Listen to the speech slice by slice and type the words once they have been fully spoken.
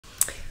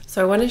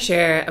So I want to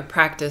share a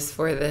practice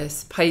for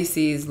this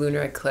Pisces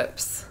lunar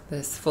eclipse,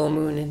 this full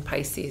moon in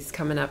Pisces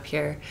coming up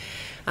here.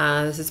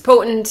 This is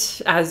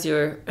potent as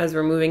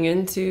we're moving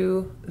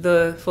into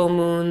the full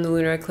moon, the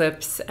lunar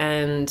eclipse,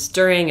 and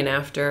during and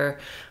after,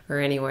 or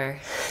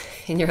anywhere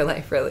in your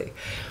life, really.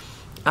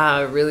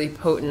 Really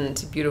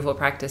potent, beautiful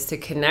practice to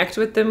connect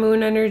with the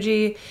moon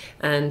energy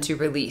and to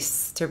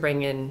release, to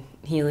bring in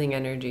healing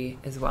energy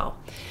as well.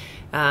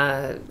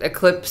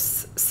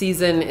 Eclipse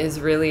season is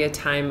really a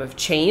time of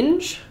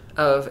change,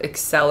 of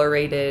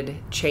accelerated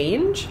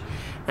change,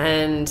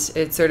 and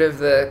it's sort of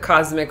the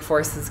cosmic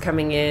forces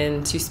coming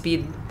in to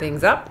speed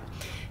things up.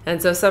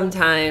 And so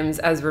sometimes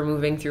as we're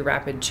moving through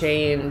rapid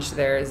change,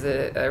 there's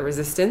a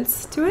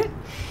resistance to it.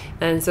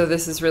 And so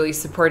this is really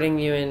supporting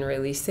you in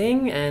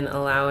releasing and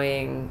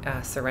allowing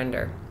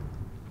surrender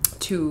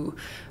to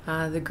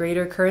the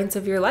greater currents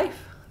of your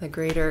life, the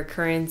greater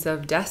currents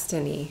of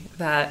destiny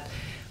that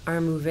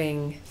are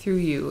moving through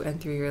you and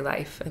through your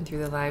life and through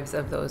the lives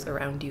of those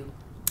around you.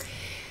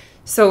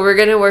 So we're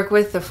going to work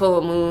with the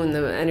full moon,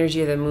 the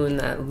energy of the moon,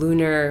 that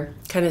lunar,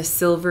 kind of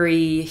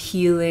silvery,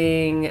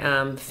 healing,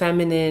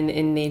 feminine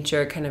in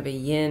nature, kind of a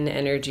yin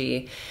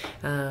energy,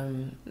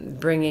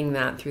 bringing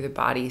that through the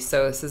body.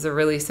 So this is a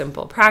really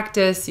simple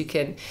practice.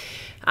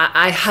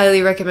 I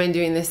highly recommend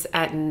doing this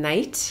at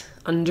night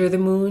under the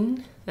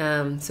moon.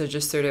 So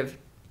just sort of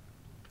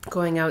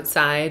going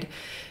outside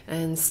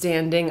and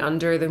standing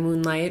under the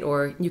moonlight,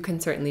 or you can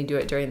certainly do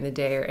it during the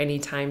day or any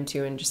time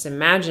too, and just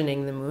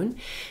imagining the moon.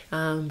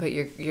 But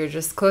you're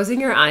just closing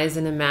your eyes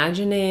and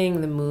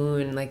imagining the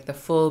moon, like the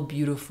full,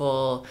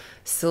 beautiful,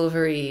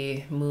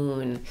 silvery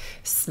moon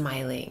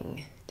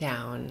smiling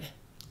down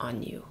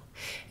on you.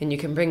 And you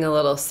can bring a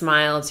little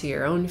smile to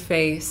your own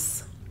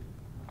face.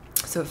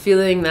 So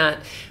feeling that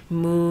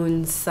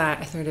moon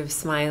sort of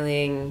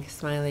smiling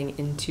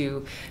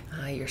into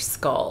your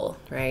skull,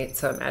 right?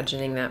 So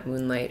imagining that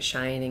moonlight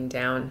shining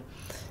down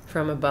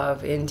from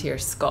above into your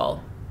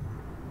skull.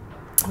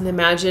 And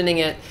imagining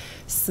it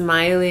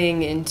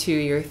smiling into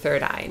your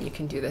third eye. And you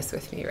can do this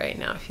with me right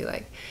now if you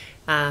like.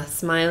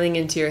 Smiling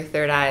into your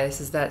third eye.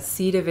 This is that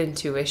seat of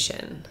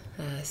intuition,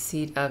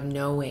 seat of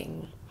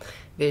knowing,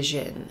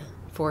 vision,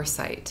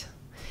 foresight.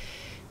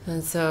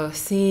 And so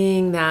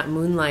seeing that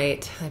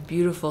moonlight, that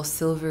beautiful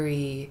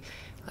silvery,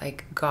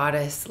 like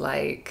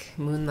goddess-like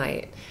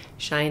moonlight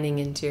shining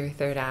into your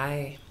third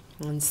eye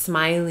and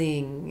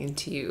smiling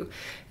into you,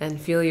 and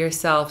feel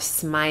yourself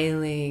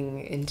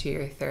smiling into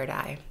your third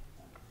eye.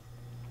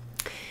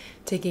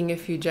 Taking a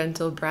few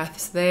gentle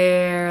breaths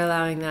there,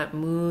 allowing that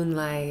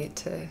moonlight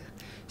to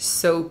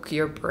soak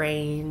your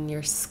brain,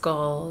 your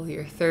skull,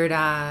 your third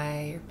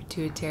eye, your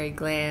pituitary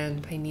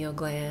gland, pineal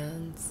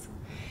glands.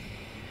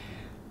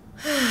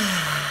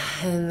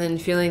 And then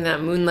feeling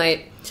that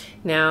moonlight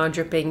now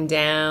dripping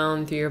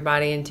down through your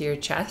body into your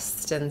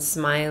chest and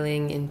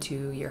smiling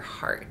into your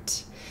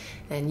heart.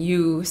 And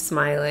you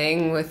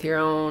smiling with your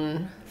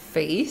own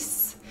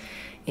face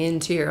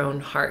into your own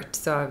heart.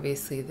 So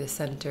obviously the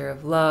center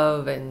of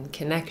love and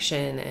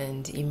connection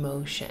and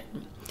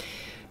emotion.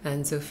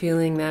 And so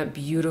feeling that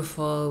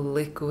beautiful,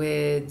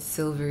 liquid,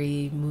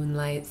 silvery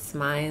moonlight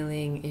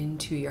smiling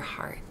into your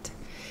heart.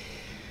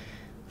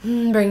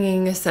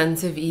 Bringing a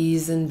sense of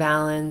ease and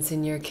balance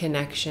in your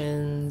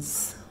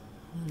connections,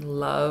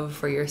 love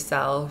for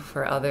yourself,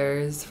 for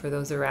others, for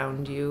those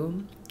around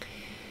you.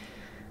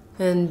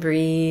 And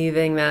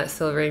breathing that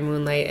silvery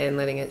moonlight in,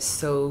 letting it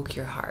soak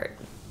your heart.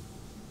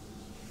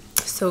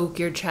 Soak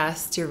your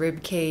chest, your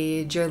rib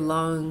cage, your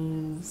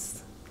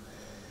lungs.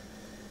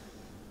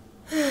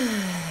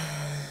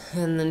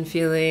 And then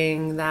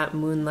feeling that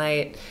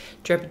moonlight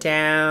drip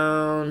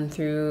down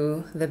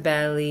through the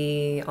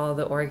belly, all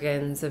the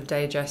organs of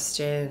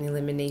digestion,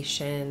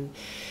 elimination,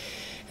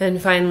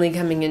 and finally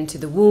coming into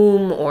the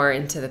womb or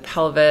into the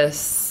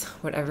pelvis,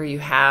 whatever you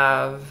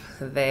have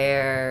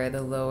there,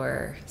 the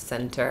lower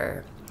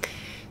center.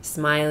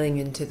 Smiling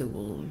into the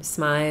womb,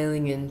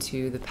 smiling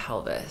into the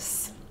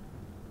pelvis,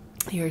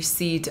 your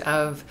seat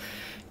of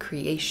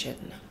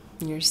creation,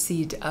 your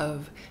seat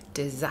of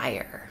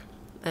desire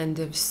and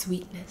of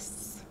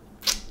sweetness.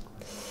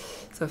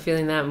 So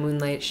feeling that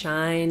moonlight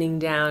shining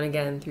down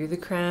again through the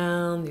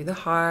crown, through the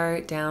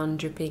heart, down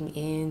dripping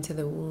into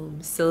the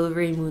womb.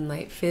 Silvery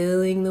moonlight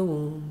filling the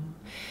womb,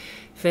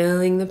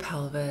 filling the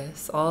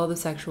pelvis, all the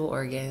sexual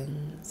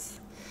organs.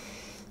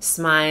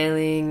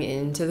 Smiling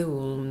into the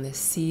womb, the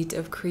seat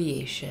of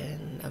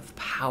creation, of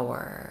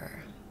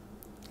power.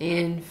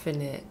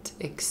 Infinite,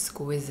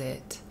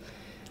 exquisite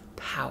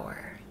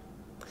power.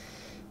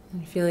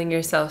 And feeling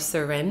yourself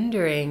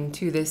surrendering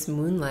to this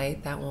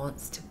moonlight that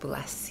wants to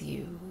bless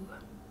you.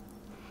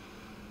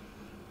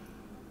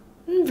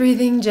 And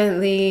breathing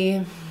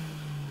gently.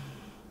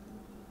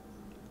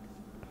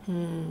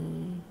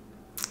 And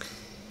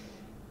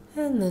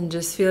then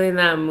just feeling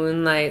that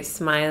moonlight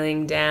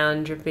smiling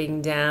down,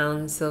 dripping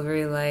down,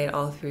 silvery light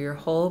all through your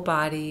whole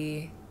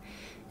body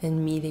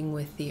and meeting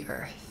with the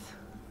earth.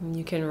 And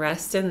you can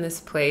rest in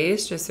this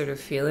place, just sort of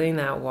feeling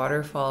that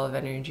waterfall of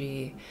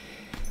energy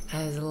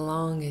as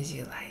long as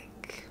you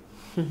like.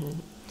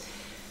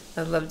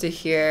 I'd love to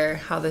hear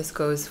how this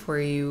goes for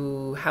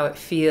you, how it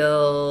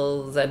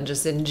feels, and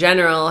just in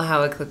general,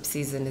 how eclipse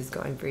season is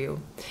going for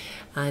you.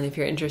 And if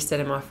you're interested,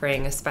 I'm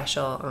offering a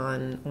special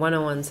on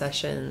 101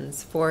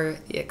 sessions for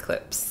the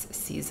eclipse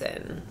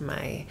season,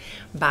 my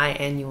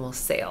biannual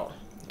sale.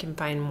 You can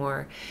find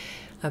more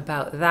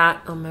about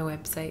that on my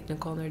website,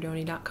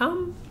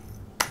 NicoleNardoni.com.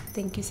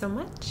 Thank you so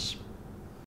much.